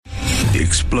The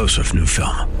explosive new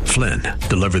film, Flynn,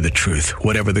 deliver the truth,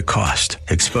 whatever the cost,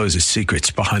 exposes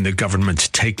secrets behind the government's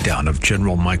takedown of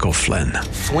General Michael Flynn.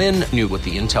 Flynn knew what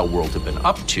the intel world had been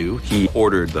up to. He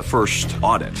ordered the first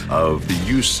audit of the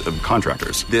use of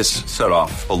contractors. This set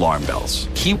off alarm bells.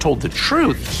 He told the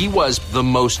truth. He was the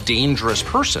most dangerous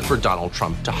person for Donald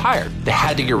Trump to hire. They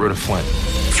had to get rid of Flynn.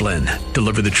 Flynn,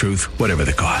 deliver the truth, whatever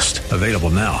the cost. Available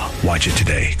now. Watch it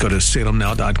today. Go to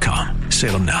salemnow.com.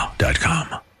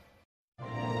 salemnow.com.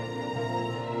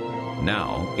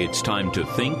 Now it's time to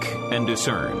think and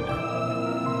discern.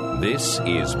 This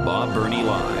is Bob Burney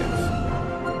Live.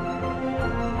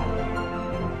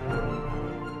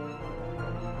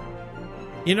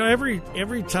 You know,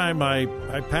 every time I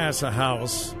pass a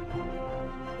house,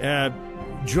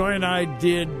 Joy and I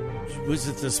did, was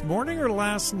it this morning or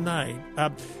last night?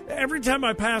 Every time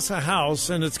I pass a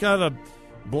house and it's got a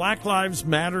Black Lives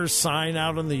Matter sign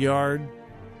out in the yard,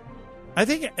 I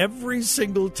think every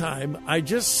single time I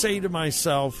just say to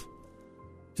myself,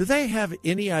 do they have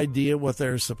any idea what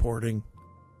they're supporting?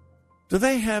 Do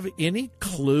they have any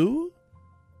clue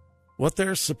what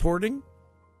they're supporting?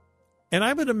 And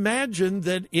I would imagine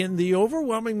that in the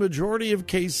overwhelming majority of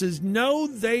cases, no,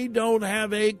 they don't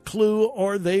have a clue,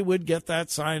 or they would get that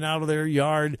sign out of their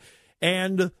yard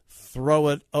and throw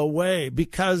it away.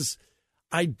 Because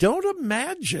I don't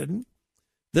imagine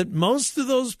that most of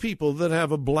those people that have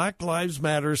a Black Lives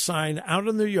Matter sign out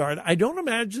in their yard, I don't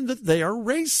imagine that they are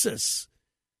racists.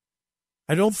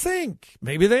 I don't think.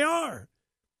 Maybe they are.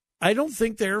 I don't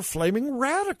think they're flaming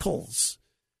radicals.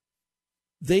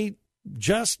 They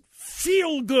just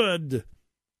feel good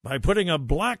by putting a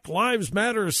Black Lives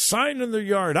Matter sign in their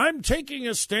yard. I'm taking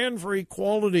a stand for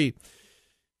equality.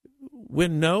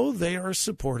 When no, they are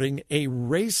supporting a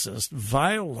racist,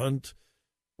 violent,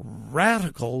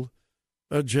 radical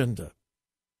agenda.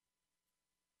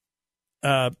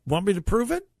 Want me to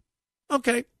prove it?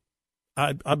 Okay.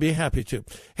 I'll be happy to.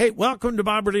 Hey, welcome to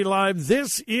Bob Burney Live.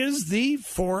 This is the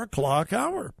 4 o'clock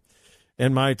hour.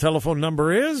 And my telephone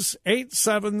number is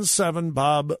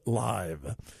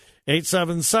 877-BOB-LIVE.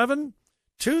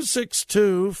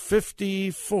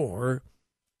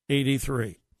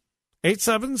 877-262-5483.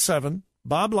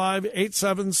 877-BOB-LIVE,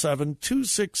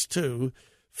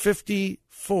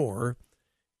 877-262-5483.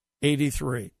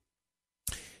 83.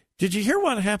 Did you hear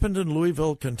what happened in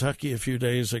Louisville, Kentucky a few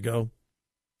days ago?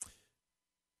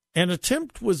 An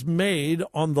attempt was made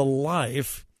on the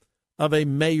life of a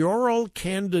mayoral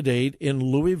candidate in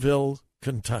Louisville,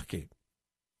 Kentucky.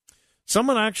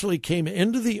 Someone actually came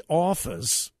into the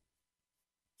office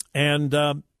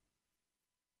and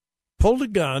pulled a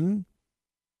gun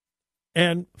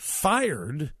and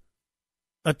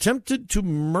attempted to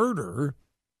murder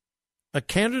a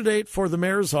candidate for the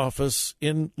mayor's office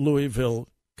in Louisville,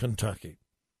 Kentucky.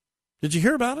 Did you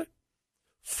hear about it?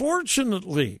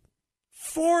 Fortunately,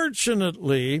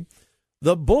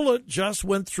 the bullet just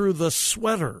went through the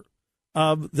sweater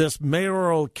of this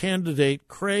mayoral candidate,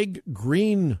 Craig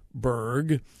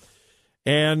Greenberg,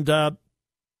 and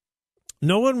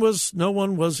no one was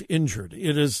injured.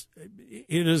 It is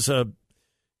a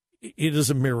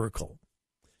miracle.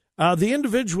 The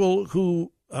individual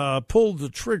who pulled the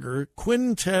trigger,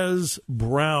 Quintez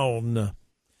Brown.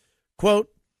 Quote,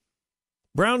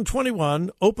 Brown,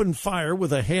 21, opened fire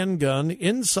with a handgun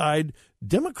inside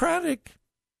Democratic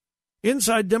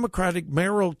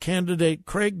mayoral candidate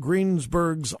Craig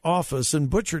Greenberg's office in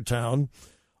Butchertown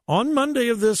on Monday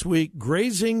of this week,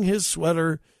 grazing his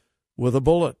sweater with a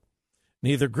bullet.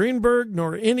 Neither Greenberg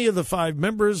nor any of the 5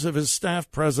 members of his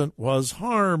staff present was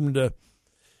harmed.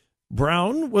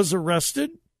 Brown was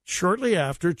arrested shortly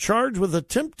after, charged with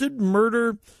attempted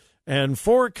murder and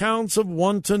 4 counts of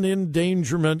wanton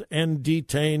endangerment, and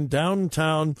detained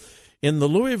downtown in the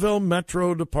Louisville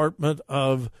Metro Department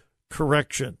of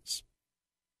Corrections.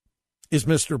 Is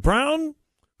Mr. Brown,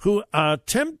 who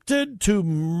attempted to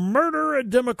murder a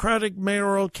Democratic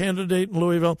mayoral candidate in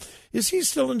Louisville, is he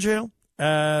still in jail?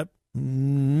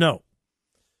 No.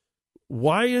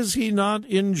 Why is he not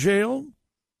in jail?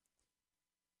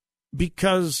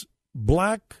 Because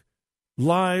Black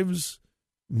Lives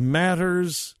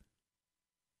Matters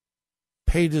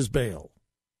paid his bail.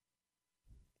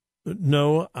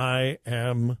 No, I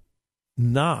am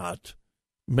not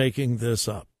making this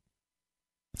up.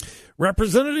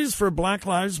 Representatives for Black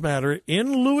Lives Matter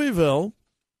in Louisville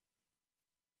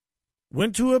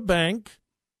went to a bank,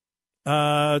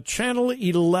 Channel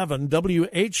 11,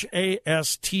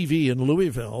 WHAS-TV in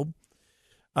Louisville,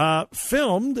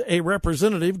 filmed a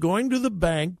representative going to the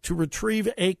bank to retrieve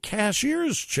a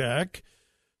cashier's check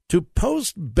to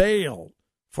post bail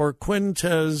for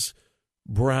Quintez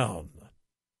Brown.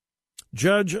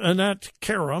 Judge Annette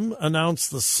Karam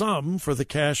announced the sum for the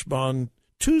cash bond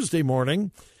Tuesday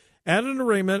morning at an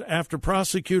arraignment after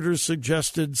prosecutors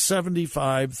suggested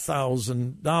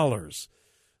 $75,000.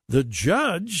 The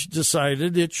judge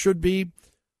decided it should be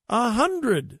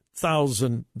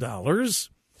 $100,000.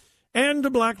 And to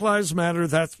Black Lives Matter,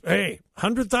 that's, hey,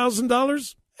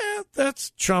 $100,000?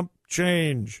 That's chump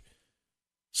change.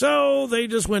 So they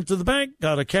just went to the bank,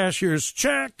 got a cashier's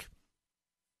check,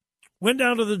 went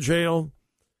down to the jail,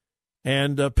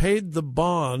 and paid the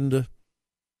bond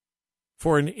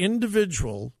for an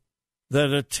individual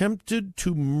that attempted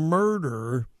to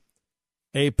murder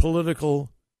a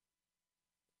political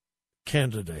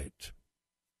candidate.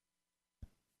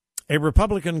 A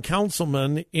Republican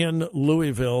councilman in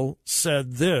Louisville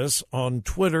said this on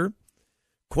Twitter,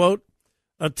 quote,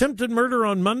 "Attempted murder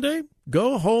on Monday,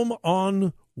 go home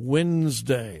on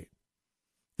Wednesday."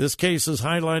 This case is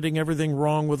highlighting everything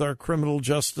wrong with our criminal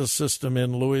justice system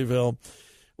in Louisville.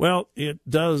 Well, it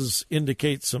does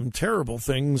indicate some terrible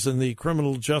things in the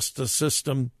criminal justice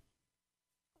system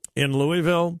in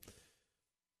Louisville,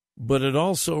 but it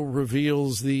also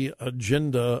reveals the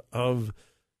agenda of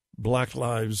Black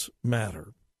Lives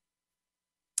Matter.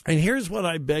 And here's what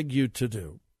I beg you to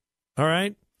do, all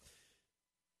right?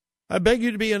 I beg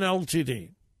you to be an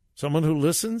LTD, someone who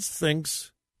listens,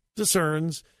 thinks,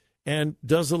 discerns, and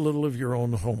does a little of your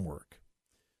own homework.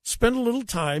 Spend a little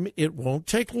time. It won't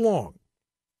take long,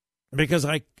 because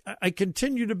I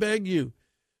continue to beg you,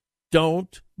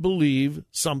 don't believe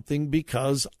something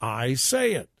because I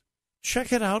say it.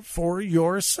 Check it out for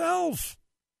yourself.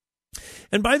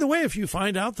 And by the way, if you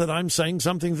find out that I'm saying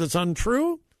something that's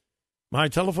untrue, my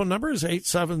telephone number is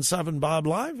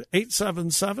 877-BOB-LIVE,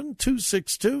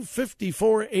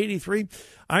 877-262-5483.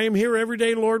 I am here every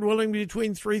day, Lord willing,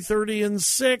 between 3:30 and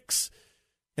 6.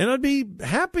 And I'd be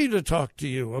happy to talk to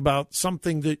you about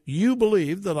something that you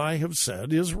believe that I have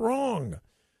said is wrong.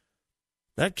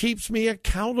 That keeps me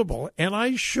accountable, and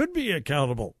I should be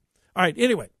accountable. All right,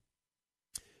 anyway,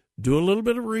 do a little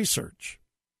bit of research.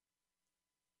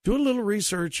 Do a little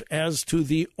research as to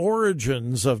the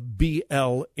origins of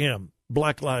BLM,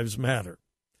 Black Lives Matter.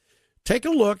 Take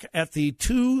a look at the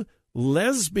two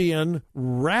lesbian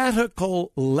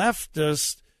radical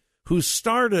leftists who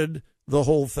started the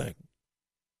whole thing.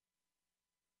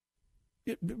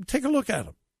 Take a look at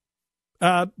them.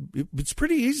 It's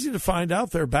pretty easy to find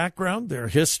out their background, their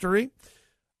history.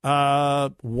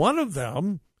 One of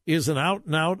them is an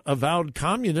out-and-out avowed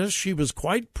communist. She was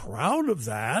quite proud of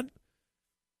that.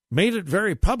 Made it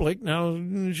very public. Now,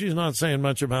 she's not saying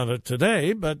much about it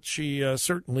today, but she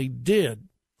certainly did.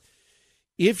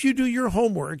 If you do your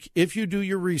homework, if you do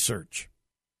your research,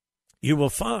 you will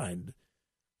find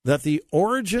that the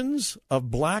origins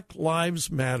of Black Lives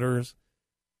Matter's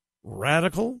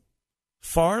radical,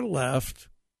 far left,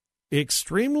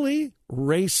 extremely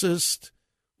racist,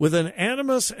 with an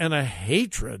animus and a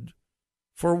hatred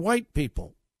for white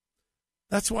people.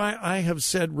 That's why I have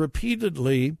said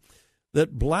repeatedly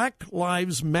that Black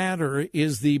Lives Matter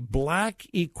is the black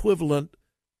equivalent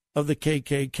of the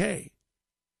KKK.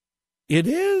 It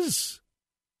is.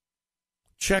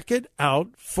 Check it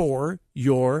out for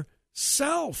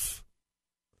yourself.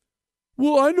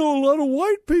 Well, I know a lot of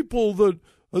white people that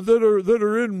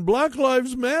are in Black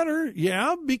Lives Matter.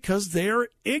 Yeah, because they're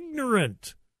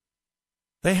ignorant.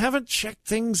 They haven't checked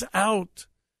things out.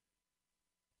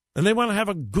 And they want to have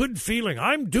a good feeling.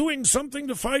 I'm doing something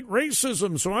to fight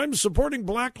racism, so I'm supporting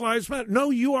Black Lives Matter. No,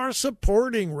 you are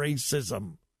supporting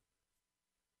racism.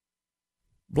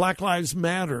 Black Lives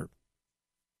Matter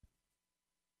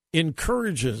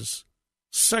encourages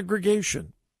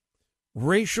segregation,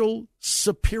 racial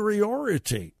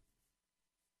superiority.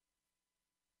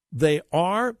 They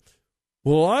are,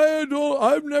 well,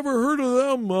 I've never heard of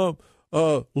them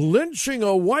lynching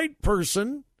a white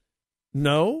person.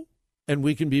 No. And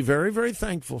we can be very, very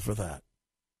thankful for that.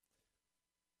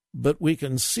 But we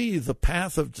can see the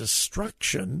path of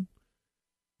destruction.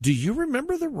 Do you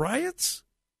remember the riots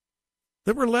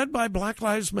that were led by Black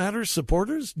Lives Matter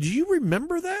supporters? Do you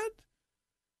remember that?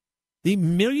 The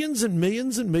millions and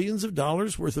millions and millions of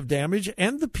dollars worth of damage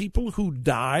and the people who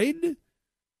died?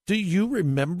 Do you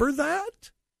remember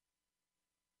that?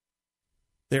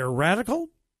 They are radical.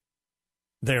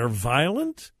 They are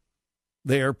violent.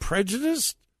 They are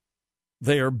prejudiced.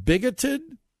 They are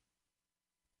bigoted.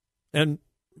 And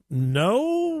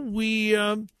no, we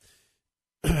have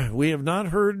not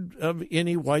heard of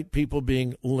any white people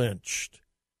being lynched.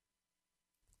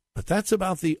 But that's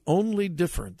about the only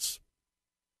difference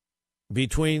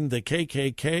between the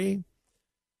KKK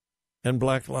and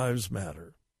Black Lives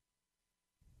Matter.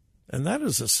 And that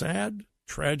is a sad,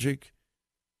 tragic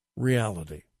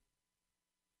reality.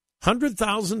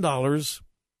 $100,000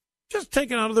 just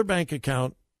taken out of their bank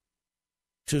account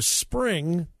to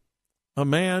spring a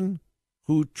man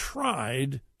who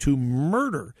tried to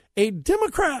murder a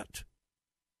Democrat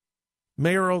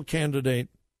mayoral candidate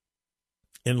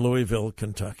in Louisville,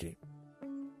 Kentucky.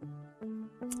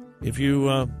 If you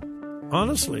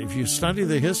honestly, if you study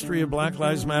the history of Black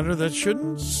Lives Matter, that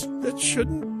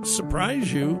shouldn't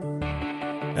surprise you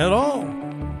at all.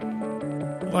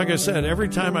 Like I said, every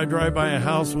time I drive by a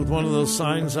house with one of those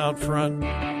signs out front,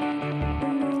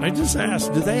 I just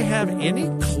ask, do they have any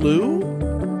clue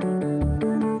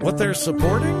what they're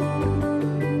supporting?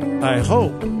 I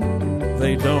hope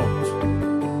they don't.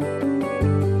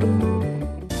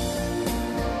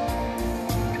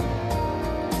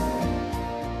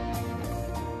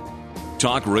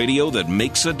 Talk radio that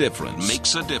makes a difference.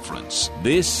 Makes a difference.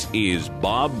 This is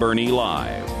Bob Burney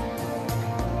Live.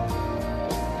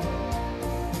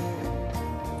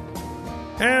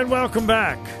 And welcome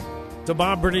back to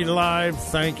Bob Burney Live.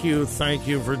 Thank you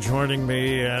for joining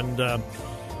me. And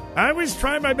I always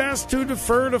try my best to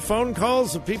defer to phone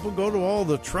calls. If people go to all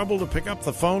the trouble to pick up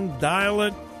the phone, dial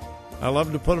it, I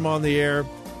love to put them on the air.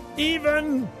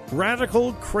 Even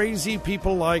radical, crazy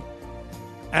people like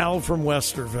Al from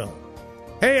Westerville.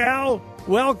 Hey, Al,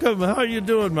 welcome. How you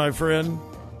doing, my friend?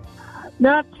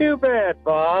 Not too bad,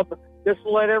 Bob. Just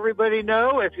to let everybody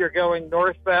know, if you're going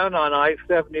northbound on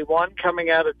I-71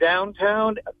 coming out of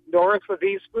downtown, north of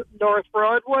North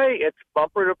Broadway, it's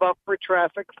bumper-to-bumper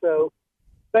traffic, so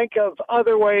think of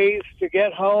other ways to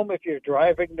get home if you're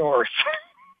driving north.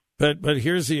 But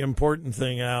here's the important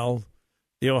thing, Al.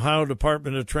 The Ohio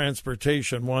Department of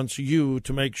Transportation wants you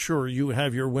to make sure you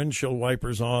have your windshield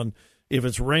wipers on if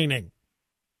it's raining.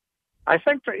 I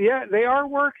think, they are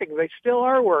working. They still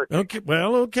are working.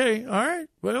 Okay. All right.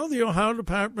 Well, the Ohio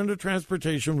Department of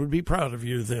Transportation would be proud of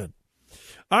you then.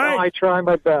 All right. I try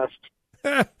my best.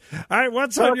 All right.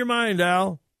 What's on your mind,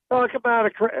 Al? Talk about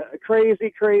a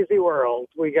crazy, crazy world.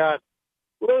 We got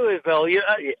Louisville.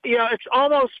 It's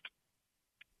almost.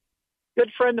 A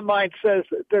good friend of mine says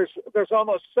there's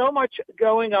almost so much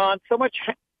going on, so much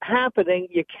happening.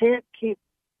 You can't keep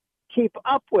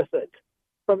up with it.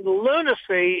 From the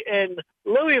lunacy in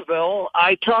Louisville,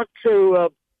 I talked to a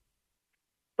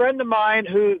friend of mine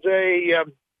who's a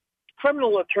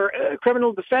criminal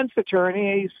defense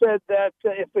attorney. He said that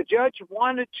if the judge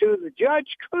wanted to, the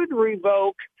judge could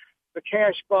revoke the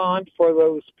cash bond for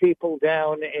those people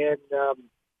down in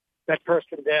that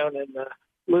person down in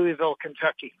Louisville,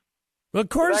 Kentucky. Well, of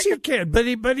course he can, but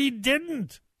he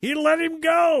didn't. He let him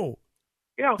go.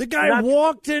 The guy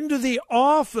walked into the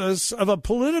office of a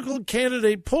political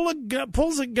candidate,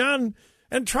 pulls a gun,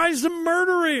 and tries to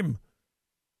murder him.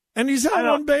 And he's out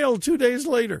on bail 2 days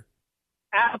later.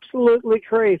 Absolutely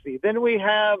crazy. Then we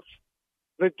have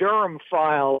the Durham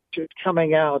file which is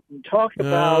coming out and talk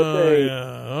about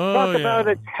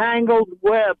a tangled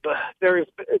web that is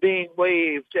being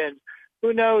waved, and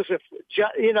who knows if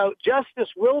justice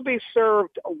will be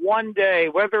served one day,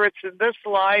 whether it's in this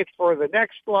life or the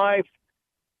next life.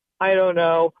 I don't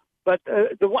know, but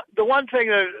the one thing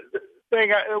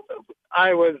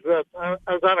I was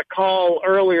on a call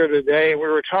earlier today, and we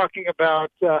were talking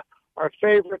about our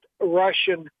favorite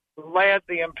Russian, Vlad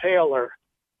the Impaler,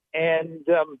 and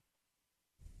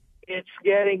it's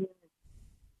getting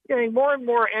more and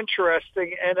more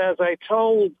interesting. And as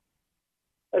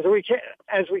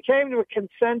we came to a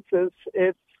consensus,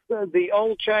 it's the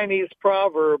old Chinese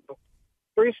proverb: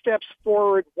 3 steps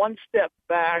forward, 1 step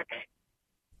back,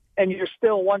 and you're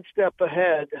still 1 step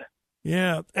ahead.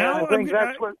 Yeah. Al, I think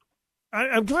that's what.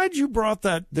 I'm glad you brought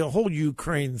the whole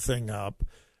Ukraine thing up.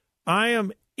 I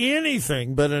am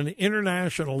anything but an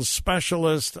international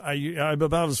specialist. I'm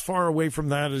about as far away from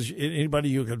that as anybody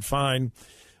you could find.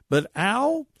 But,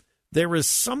 Al, there is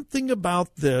something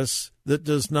about this that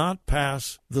does not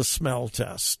pass the smell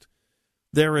test.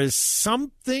 There is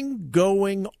something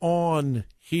going on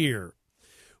here.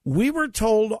 We were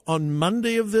told on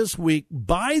Monday of this week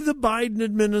by the Biden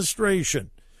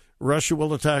administration, Russia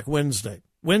will attack Wednesday.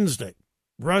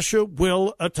 Russia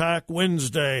will attack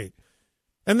Wednesday.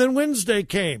 And then Wednesday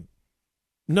came.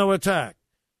 No attack.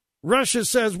 Russia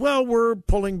says, well, we're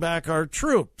pulling back our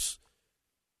troops.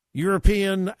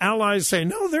 European allies say,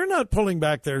 no, they're not pulling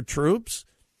back their troops.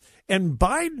 And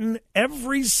Biden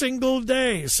every single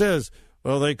day says,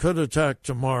 well, they could attack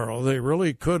tomorrow. They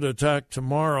really could attack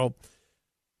tomorrow.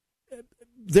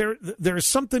 There's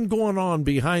something going on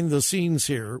behind the scenes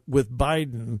here with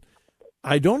Biden.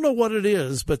 I don't know what it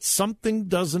is, but something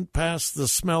doesn't pass the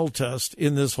smell test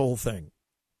in this whole thing.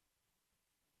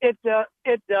 It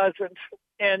doesn't.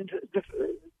 And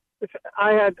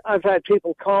I've had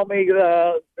people call me.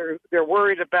 They're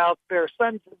worried about their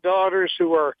sons and daughters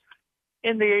who are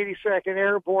in the 82nd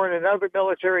Airborne and other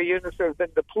military units that have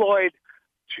been deployed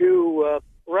to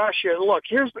Russia. Look,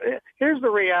 here's the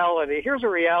reality. Here's a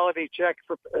reality check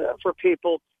for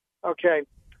people. Okay,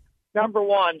 number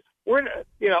one,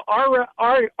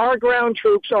 our ground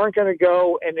troops aren't going to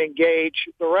go and engage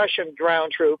the Russian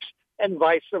ground troops, and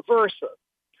vice versa.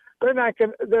 They're not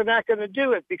going to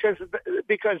do it because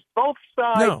both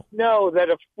sides know that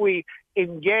if we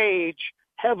engage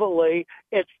heavily,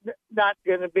 it's not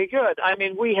going to be good. I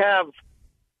mean, we have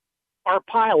our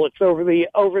pilots over the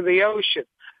ocean.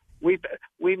 We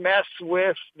mess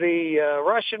with the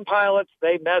Russian pilots;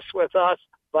 they mess with us,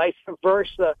 vice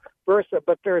versa.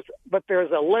 But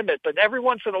there's a limit. But every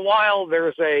once in a while,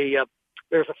 there's a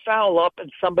foul up,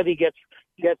 and somebody gets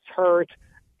hurt.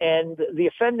 And the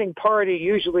offending party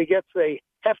usually gets a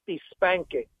hefty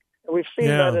spanking. And we've seen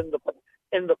that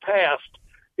in the past,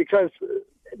 because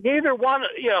neither one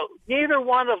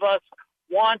of us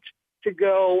want to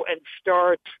go and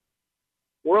start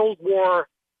World War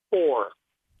IV.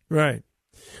 Right.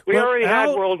 We already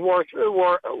had World War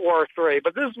III,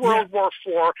 but this is World War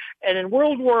IV. And in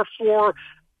World War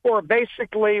IV,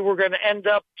 basically, we're going to end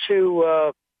up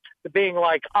to being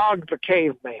like Og the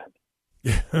Caveman.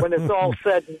 When it's all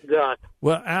said and done.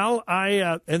 Well, Al,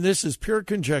 and this is pure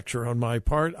conjecture on my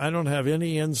part. I don't have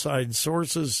any inside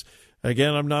sources.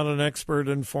 Again, I'm not an expert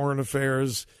in foreign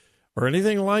affairs or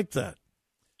anything like that.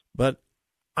 But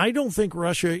I don't think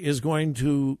Russia is going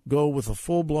to go with a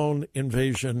full-blown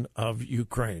invasion of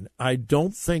Ukraine. I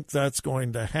don't think that's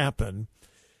going to happen.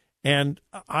 And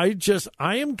I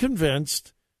am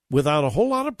convinced, without a whole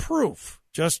lot of proof,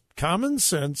 just common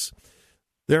sense,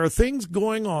 there are things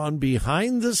going on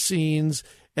behind the scenes,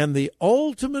 and the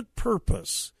ultimate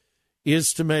purpose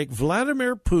is to make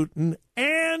Vladimir Putin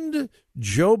and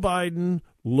Joe Biden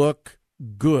look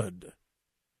good.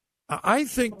 I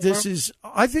think this is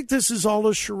all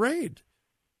a charade.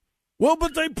 Well,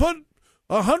 but they put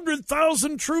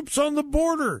 100,000 troops on the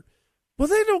border. Well,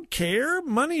 they don't care.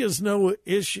 Money is no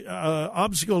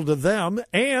obstacle to them,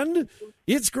 and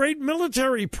it's great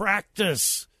military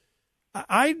practice.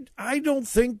 I don't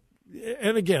think,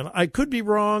 and again, I could be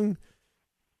wrong.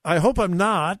 I hope I'm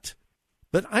not,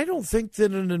 but I don't think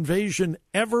that an invasion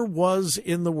ever was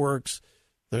in the works.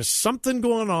 There's something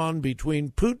going on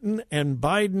between Putin and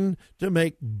Biden to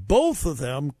make both of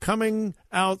them coming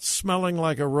out smelling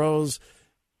like a rose,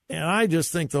 and I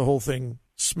just think the whole thing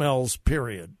smells,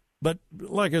 period. But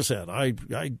like I said, I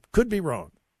could be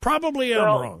wrong. Probably am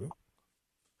wrong.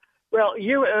 Well,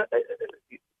 your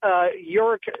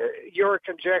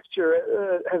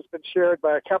conjecture has been shared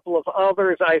by a couple of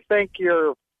others. I think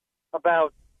you're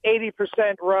about 80%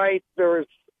 right. There's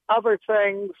other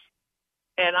things,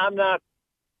 and I'm not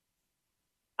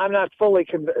fully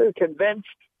convinced.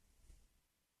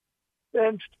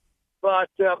 But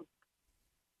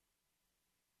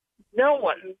no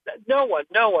one.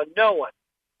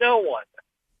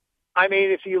 I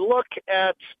mean, if you look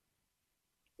at,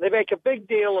 they make a big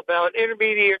deal about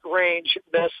intermediate range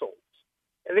missiles.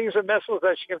 And these are missiles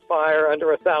that you can fire under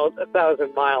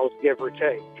 1,000 miles, give or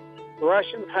take. The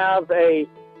Russians have a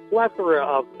plethora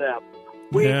of them.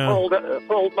 We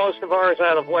pulled most of ours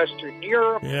out of Western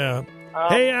Europe. Yeah.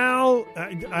 Hey, Al,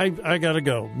 I got to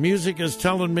go. Music is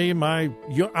telling me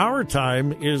our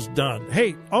time is done.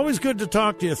 Hey, always good to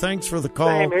talk to you. Thanks for the call.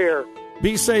 Same here.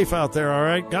 Be safe out there, all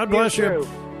right? God bless you. Too.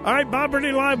 All right, Bob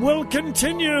Burney Live will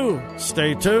continue.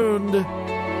 Stay tuned.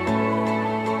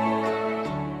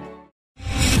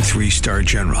 3-star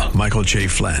General Michael J.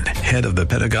 Flynn, head of the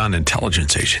Pentagon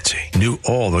Intelligence Agency, knew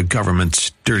all the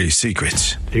government's dirty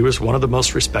secrets. He was one of the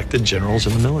most respected generals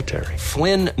in the military.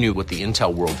 Flynn knew what the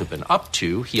intel world had been up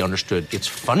to. He understood its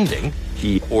funding.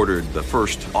 He ordered the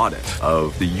first audit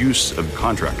of the use of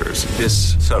contractors.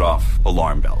 This set off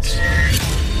alarm bells.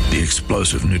 The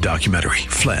explosive new documentary,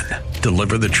 Flynn,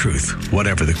 Deliver the Truth,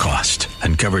 Whatever the Cost,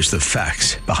 uncovers the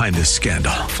facts behind this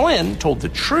scandal. Flynn told the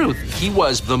truth. He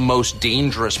was the most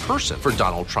dangerous person for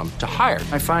Donald Trump to hire.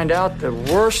 I find out the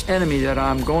worst enemy that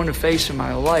I'm going to face in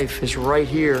my life is right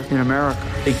here in America.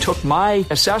 They took my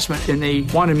assessment and they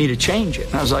wanted me to change it.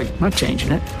 And I was like, I'm not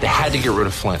changing it. They had to get rid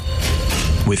of Flynn.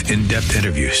 With in-depth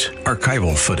interviews,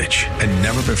 archival footage, and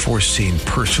never-before-seen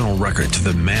personal records of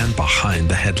the man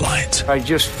behind the headlines. I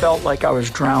just felt like I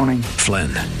was drowning. Flynn,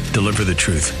 Deliver the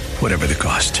Truth, Whatever the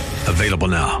Cost. Available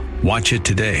now. Watch it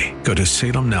today. Go to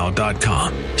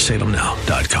salemnow.com.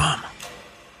 salemnow.com.